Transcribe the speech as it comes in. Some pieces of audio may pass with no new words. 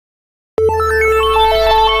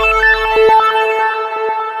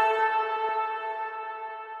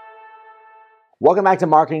Welcome back to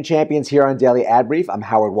Marketing Champions here on Daily Ad Brief. I'm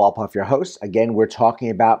Howard Walpuff, your host. Again, we're talking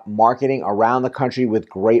about marketing around the country with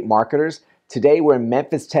great marketers. Today, we're in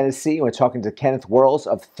Memphis, Tennessee, and we're talking to Kenneth Worles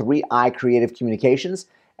of 3i Creative Communications.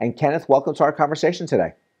 And Kenneth, welcome to our conversation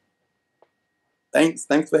today. Thanks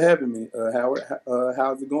for having me, Howard.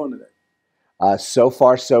 How's it going today? So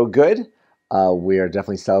far, so good. We are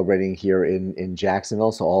definitely celebrating here in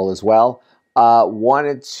Jacksonville, so all is well.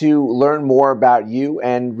 Wanted to learn more about you,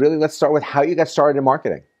 and really let's start with how you got started in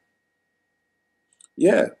marketing.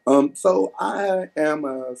 Yeah. So I am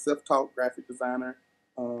a self-taught graphic designer.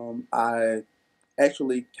 I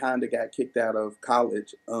actually kind of got kicked out of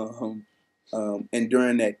college, and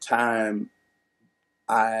during that time,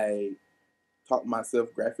 I taught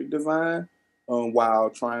myself graphic design while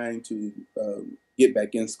trying to get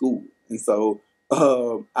back in school. And so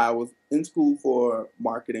I was in school for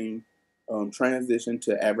marketing, transitioned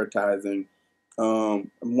to advertising,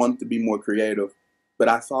 wanted to be more creative, but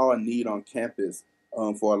I saw a need on campus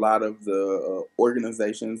for a lot of the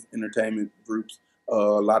organizations, entertainment groups, a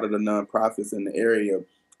lot of the nonprofits in the area.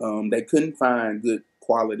 They couldn't find good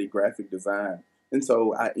quality graphic design. And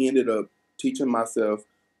so I ended up teaching myself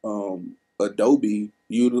Adobe,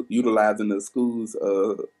 utilizing the school's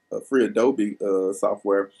free Adobe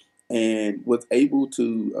software, and was able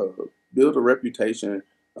to build a reputation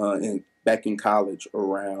back in college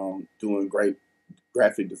around doing great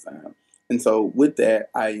graphic design. And so with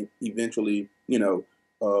that, I eventually,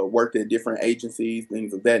 worked at different agencies,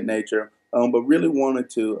 things of that nature, but really wanted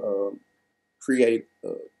to create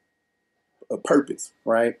a purpose,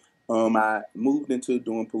 right? I moved into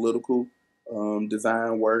doing political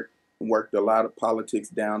design work, worked a lot of politics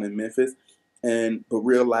down in Memphis, and but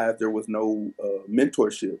realized there was no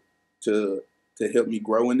mentorship to help me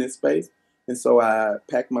grow in this space. And so I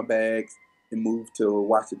packed my bags and moved to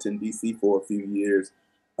Washington D.C. for a few years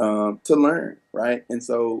to learn, right? And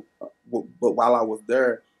so, but while I was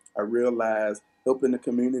there, I realized helping the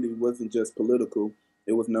community wasn't just political;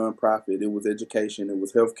 it was nonprofit, it was education, it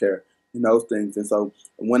was healthcare, and those things. And so,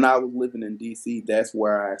 when I was living in DC, that's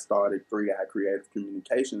where I started 3i Creative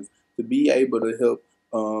Communications to be able to help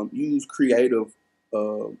use creative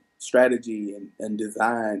strategy and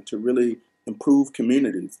design to really improve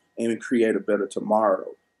communities and create a better tomorrow.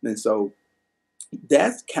 And so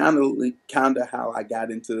that's kind of how I got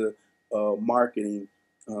into marketing.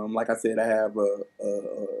 Like I said, I have a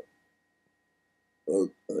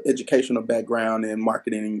educational background in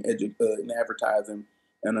marketing and advertising,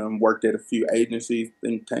 and worked at a few agencies,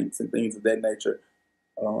 think tanks, and things of that nature,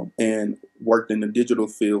 and worked in the digital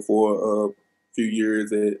field for a few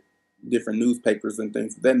years at different newspapers and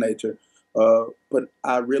things of that nature. But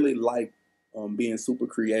I really like being super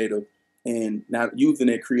creative and now using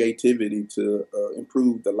that creativity to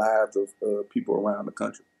improve the lives of people around the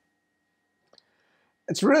country.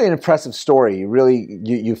 It's really an impressive story.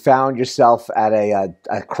 You found yourself at a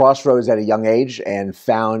crossroads at a young age and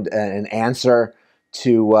found an answer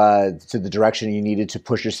to the direction you needed to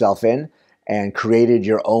push yourself in, and created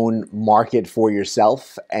your own market for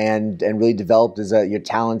yourself, and really developed your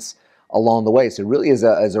talents along the way. So it really is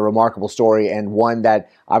a remarkable story, and one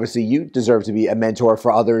that obviously you deserve to be a mentor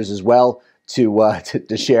for others as well,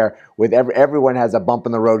 to share with everyone. Has a bump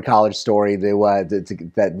in the road college story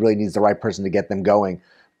that really needs the right person to get them going.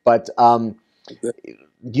 But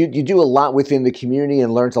you do a lot within the community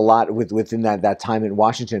and learned a lot within that time in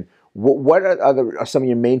Washington. What are some of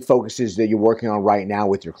your main focuses that you're working on right now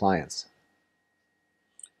with your clients?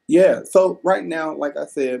 Yeah, so right now, like I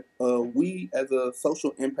said, we as a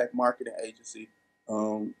social impact marketing agency,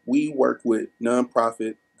 we work with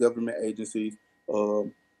nonprofit government agencies,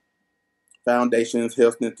 um, foundations,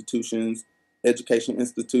 health institutions, education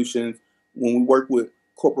institutions. When we work with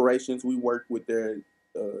corporations, we work with their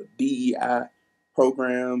DEI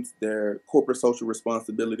programs, their corporate social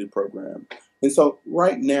responsibility program. And so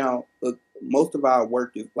right now, most of our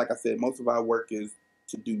work is, like I said, most of our work is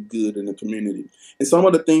to do good in the community. And some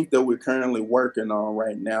of the things that we're currently working on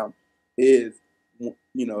right now is,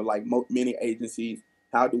 like many agencies,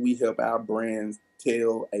 how do we help our brands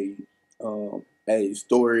tell a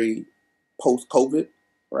story post COVID,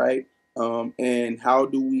 right? And how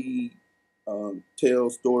do we tell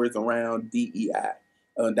stories around DEI,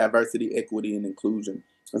 diversity, equity, and inclusion?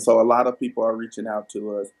 And so a lot of people are reaching out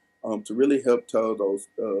to us to really help tell those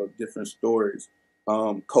different stories.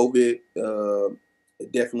 COVID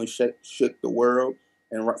definitely shook the world,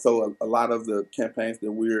 and so a lot of the campaigns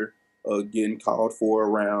that we're getting called for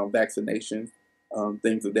around vaccinations,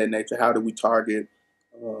 things of that nature. How do we target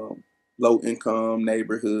um, low income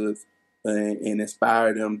neighborhoods and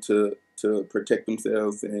inspire them to protect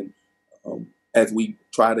themselves and as we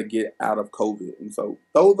try to get out of COVID. And so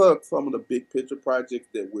those are some of the big picture projects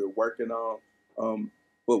that we're working on.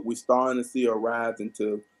 But we're starting to see a rise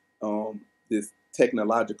into this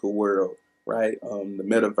technological world, right? The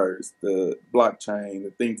metaverse, the blockchain,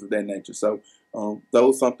 the things of that nature. So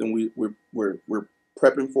those something we're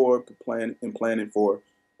prepping for, planning for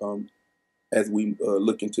as we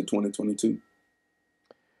look into 2022.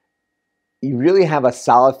 You really have a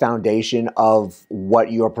solid foundation of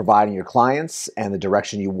what you're providing your clients and the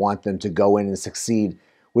direction you want them to go in and succeed,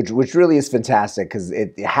 which really is fantastic, because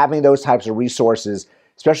having those types of resources,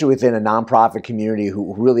 especially within a nonprofit community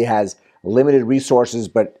who really has limited resources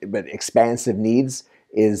but expansive needs,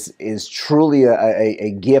 is truly a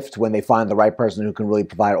gift when they find the right person who can really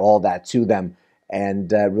provide all that to them,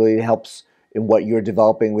 and really helps in what you're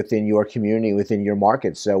developing within your community, within your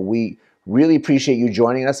market. So we really appreciate you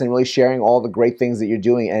joining us and really sharing all the great things that you're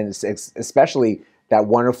doing, and especially that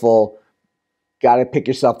wonderful got to pick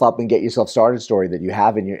yourself up and get yourself started story that you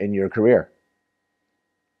have in your career.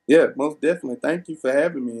 Yeah, most definitely. Thank you for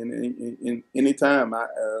having me. And anytime,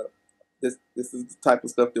 this is the type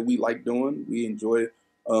of stuff that we like doing. We enjoy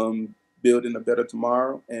building a better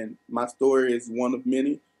tomorrow. And my story is one of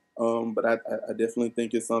many, but I definitely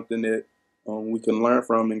think it's something that we can learn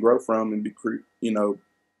from and grow from, and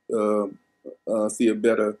see a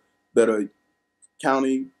better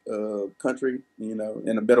county, country,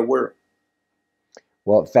 and a better world.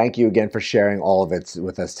 Well, thank you again for sharing all of it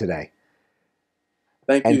with us today.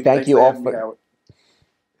 Thank you. Thank you all for,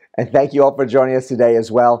 and thank you all for joining us today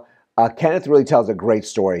as well. Kenneth really tells a great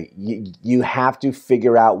story. You have to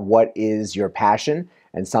figure out what is your passion,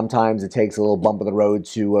 and sometimes it takes a little bump of the road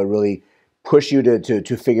to really push you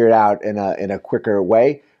to figure it out in a quicker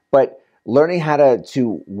way. But learning how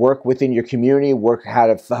to work within your community, how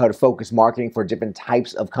to focus marketing for different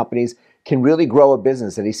types of companies can really grow a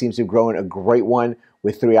business. And he seems to have grown a great one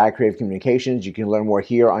with 3i Creative Communications. You can learn more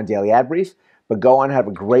here on Daily Ad Brief. But go on, have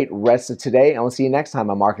a great rest of today, and we'll see you next time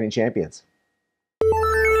on Marketing Champions.